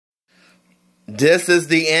This is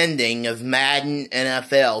the ending of Madden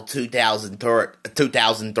NFL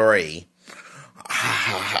 2003.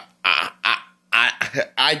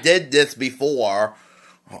 I did this before,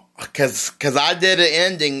 cause I did an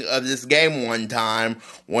ending of this game one time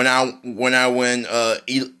when I won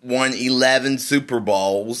 11 Super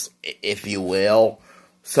Bowls, if you will.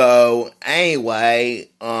 So anyway,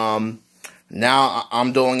 now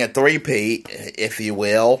I'm doing a three-peat, if you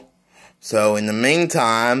will. So in the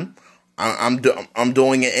meantime, I'm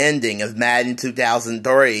doing an ending of Madden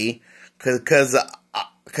 2003, cause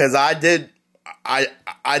I did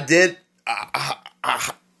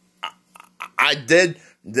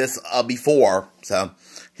this before. So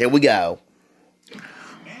here we go.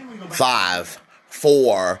 5,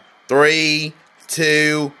 4, 3,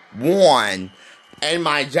 2, 1, and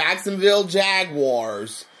my Jacksonville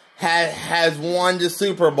Jaguars has won the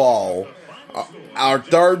Super Bowl, our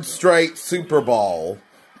third straight Super Bowl.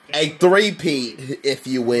 A three-peat, if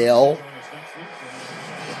you will,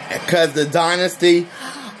 because the dynasty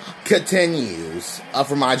continues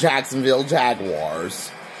for my Jacksonville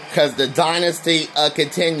Jaguars. Because the dynasty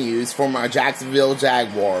continues for my Jacksonville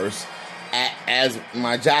Jaguars, as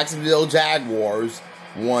my Jacksonville Jaguars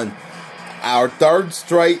won our third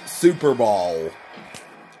straight Super Bowl.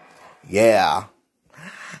 Yeah.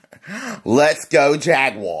 Let's go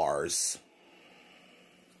Jaguars.